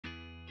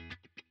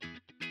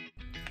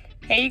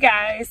Hey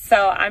guys,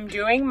 so I'm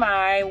doing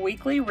my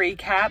weekly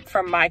recap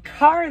from my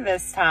car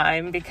this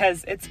time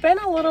because it's been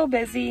a little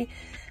busy,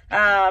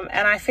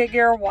 and I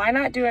figure why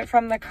not do it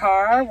from the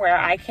car where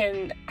I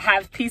can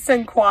have peace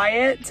and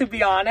quiet, to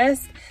be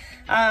honest.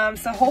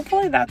 So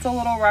hopefully that's a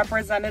little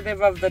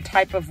representative of the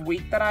type of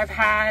week that I've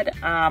had.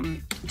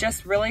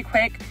 Just really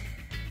quick,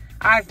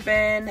 I've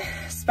been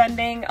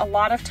spending a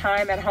lot of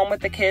time at home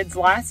with the kids.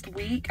 Last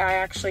week I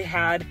actually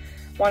had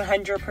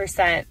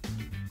 100%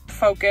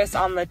 focus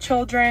on the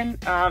children,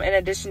 in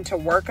addition to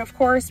work, of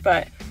course,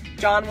 but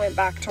John went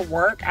back to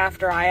work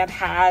after I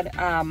had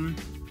a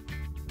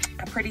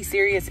pretty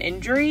serious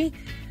injury.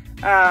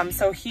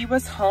 So he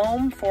was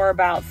home for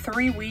about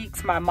 3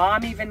 weeks. My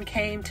mom even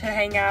came to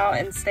hang out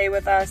and stay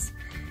with us,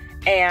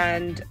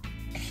 and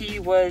he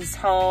was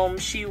home,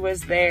 she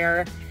was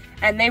there,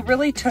 and they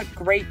really took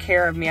great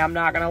care of me, I'm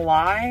not gonna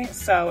lie.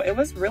 So it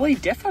was really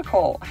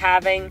difficult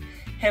having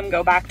him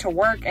go back to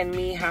work and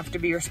me have to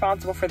be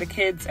responsible for the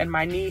kids, and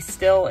my knee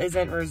still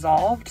isn't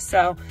resolved.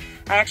 So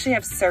I actually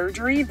have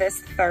surgery this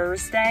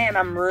Thursday, and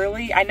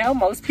I know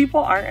most people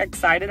aren't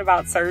excited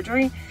about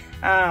surgery,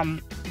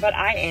 but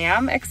I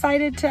am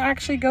excited to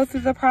actually go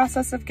through the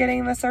process of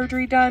getting the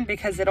surgery done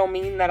because it'll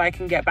mean that I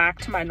can get back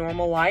to my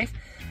normal life.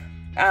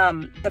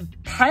 The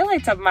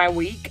highlights of my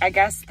week, I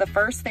guess the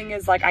first thing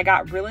is I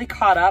got really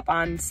caught up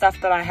on stuff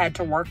that I had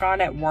to work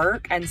on at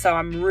work. And so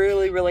I'm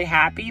really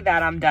happy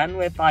that I'm done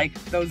with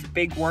those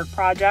big work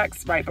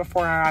projects right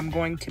before I'm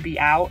going to be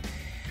out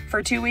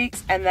for 2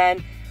 weeks. And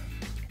then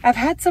I've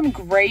had some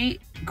great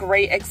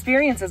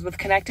experiences with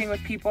connecting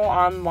with people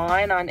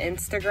online on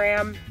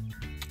Instagram,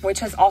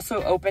 which has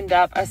also opened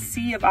up a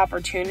sea of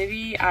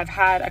opportunity. I've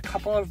had a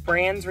couple of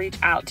brands reach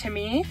out to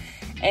me,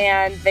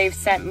 and they've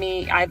sent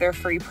me either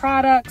free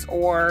products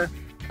or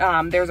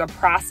there's a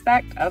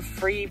prospect of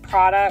free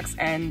products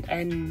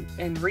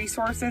and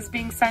resources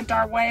being sent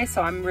our way.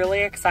 So I'm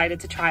really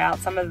excited to try out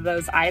some of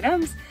those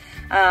items.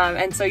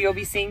 And so you'll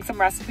be seeing some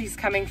recipes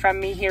coming from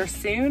me here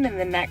soon in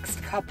the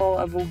next couple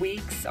of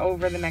weeks,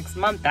 over the next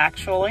month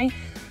actually.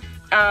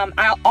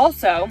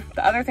 The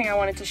other thing I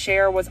wanted to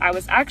share was I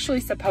was actually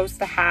supposed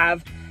to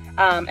have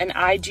an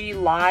IG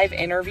live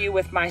interview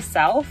with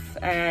myself,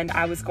 and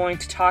I was going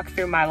to talk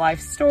through my life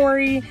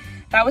story.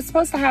 That was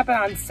supposed to happen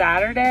on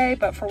Saturday,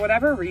 but for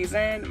whatever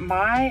reason,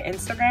 my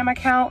Instagram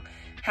account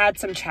had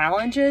some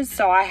challenges,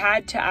 so I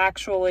had to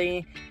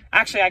actually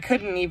I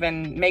couldn't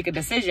even make a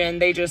decision.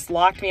 They just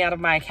locked me out of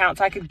my account,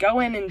 so I could go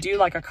in and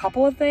do a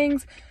couple of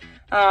things.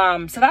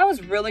 So that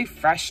was really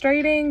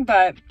frustrating,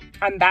 but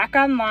I'm back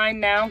online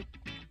now.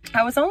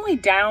 I was only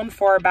down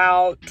for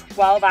about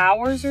 12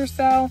 hours or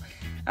so,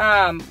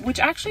 which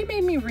actually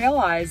made me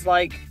realize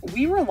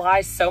we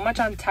rely so much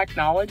on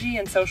technology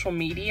and social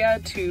media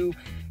to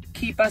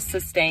keep us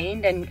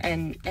sustained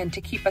and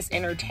to keep us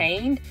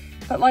entertained,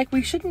 but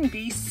we shouldn't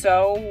be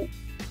so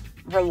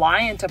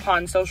reliant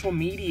upon social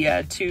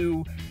media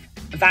to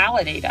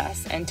validate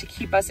us and to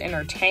keep us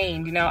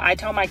entertained. You know, I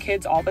tell my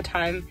kids all the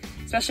time,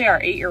 especially our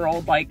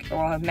 8-year-old,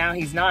 well, now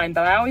he's 9,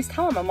 but I always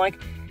tell him, I'm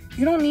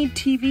you don't need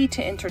TV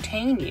to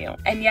entertain you.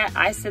 And yet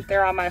I sit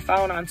there on my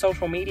phone on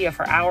social media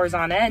for hours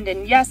on end.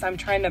 And yes, I'm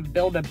trying to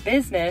build a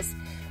business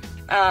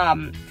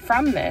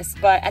from this,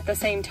 but at the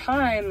same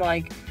time,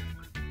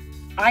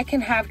 I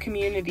can have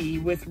community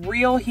with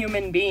real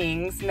human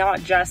beings, not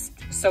just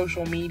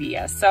social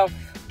media. So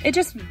it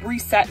just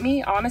reset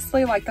me,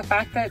 honestly, the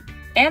fact that,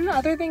 and the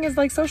other thing is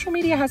social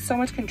media has so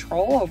much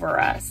control over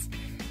us.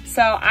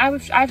 So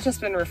I've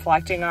just been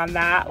reflecting on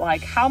that,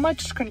 how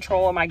much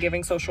control am I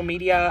giving social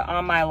media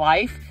on my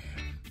life?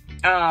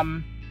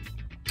 So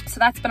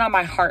that's been on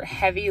my heart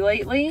heavy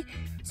lately.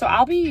 So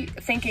I'll be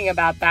thinking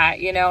about that,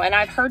 and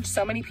I've heard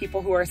so many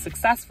people who are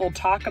successful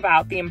talk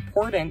about the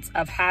importance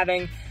of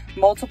having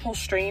multiple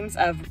streams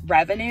of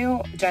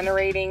revenue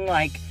generating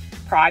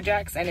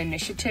projects and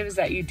initiatives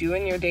that you do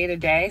in your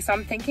day-to-day. So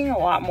I'm thinking a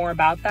lot more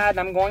about that, and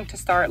I'm going to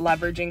start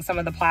leveraging some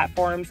of the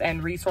platforms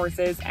and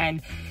resources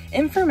and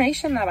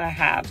information that I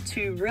have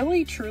to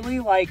really truly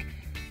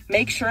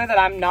make sure that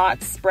I'm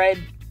not spread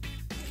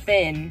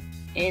thin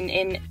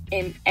in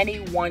any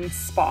one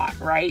spot,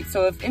 right?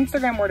 So if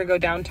Instagram were to go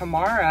down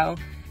tomorrow,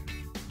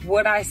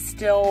 would I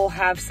still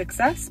have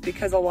success?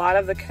 Because a lot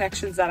of the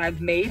connections that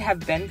I've made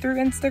have been through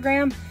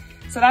Instagram.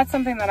 So that's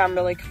something that I'm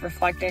really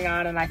reflecting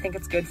on, and I think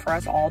it's good for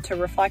us all to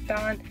reflect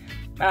on.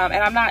 And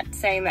I'm not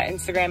saying that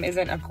Instagram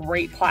isn't a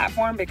great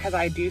platform, because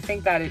I do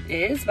think that it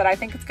is, but I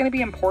think it's going to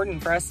be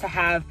important for us to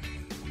have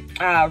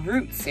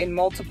roots in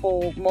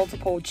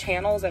multiple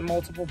channels and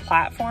multiple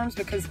platforms,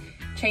 because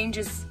change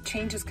is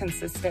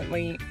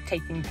consistently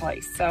taking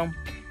place. So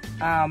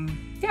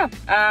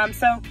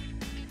so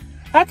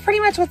that's pretty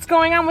much what's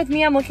going on with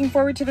me. I'm looking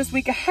forward to this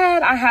week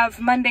ahead. I have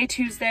Monday,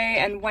 Tuesday,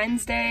 and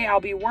Wednesday I'll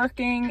be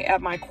working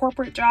at my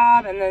corporate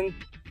job, and then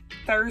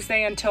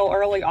Thursday until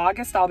early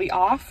August I'll be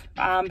off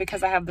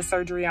because I have the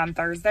surgery on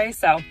Thursday.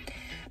 So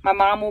my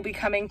mom will be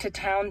coming to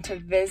town to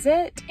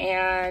visit,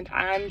 and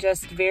I'm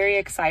just very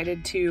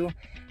excited to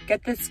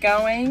get this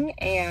going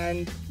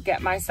and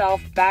get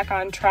myself back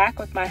on track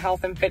with my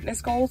health and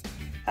fitness goals.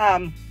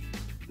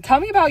 Tell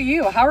me about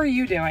you. How are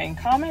you doing?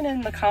 Comment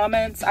in the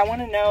comments. I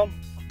want to know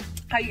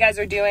how you guys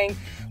are doing.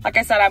 Like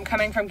I said, I'm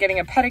coming from getting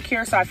a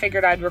pedicure, so I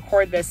figured I'd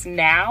record this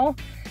now.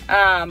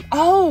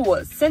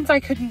 Since I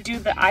couldn't do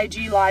the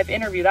IG live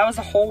interview, that was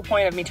the whole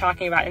point of me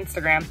talking about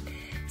Instagram.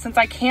 Since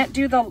I couldn't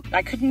do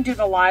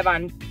the live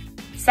on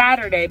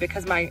Saturday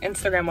because my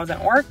Instagram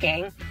wasn't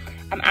working,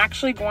 I'm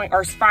actually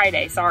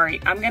Friday, sorry.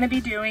 I'm going to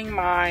be doing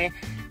my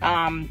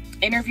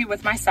interview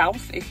with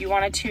myself. If you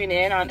want to tune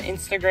in on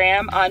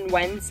Instagram on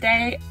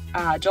Wednesday,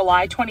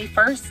 July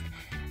 21st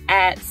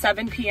at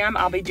 7 p.m.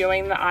 I'll be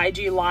doing the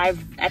IG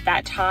live at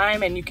that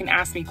time, and you can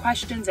ask me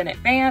questions in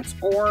advance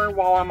or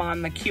while I'm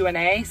on the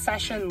Q&A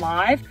session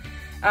live.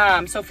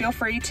 So feel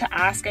free to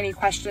ask any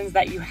questions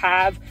that you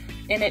have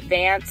in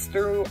advance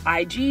through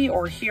IG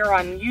or here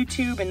on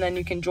YouTube, and then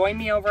you can join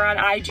me over on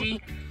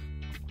IG.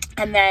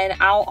 And then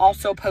I'll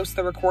also post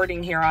the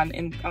recording here on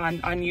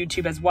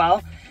YouTube as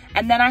well.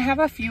 And then I have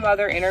a few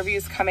other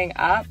interviews coming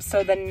up.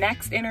 So the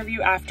next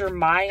interview after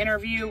my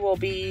interview will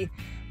be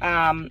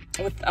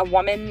with a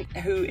woman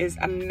who is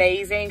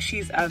amazing.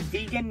 She's a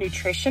vegan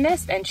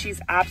nutritionist and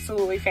she's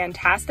absolutely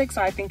fantastic.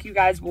 So I think you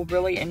guys will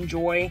really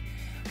enjoy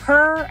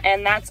her.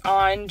 And that's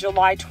on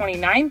July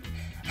 29th.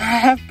 I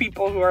have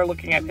people who are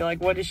looking at me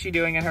like, what is she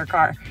doing in her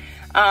car?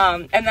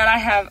 And then I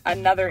have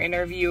another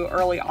interview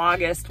early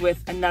August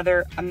with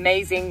another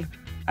amazing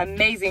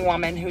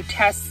woman who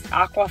tests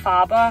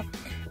aquafaba,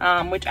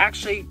 which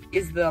actually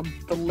is the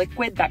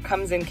liquid that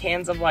comes in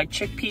cans of like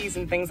chickpeas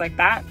and things like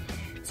that.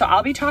 So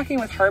I'll be talking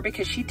with her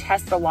because she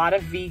tests a lot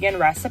of vegan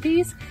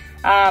recipes.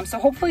 So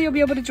hopefully you'll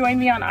be able to join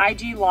me on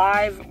IG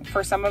Live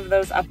for some of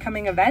those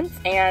upcoming events.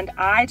 And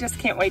I just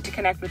can't wait to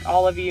connect with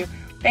all of you.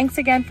 Thanks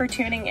again for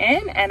tuning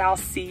in, and I'll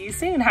see you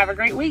soon. Have a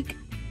great week.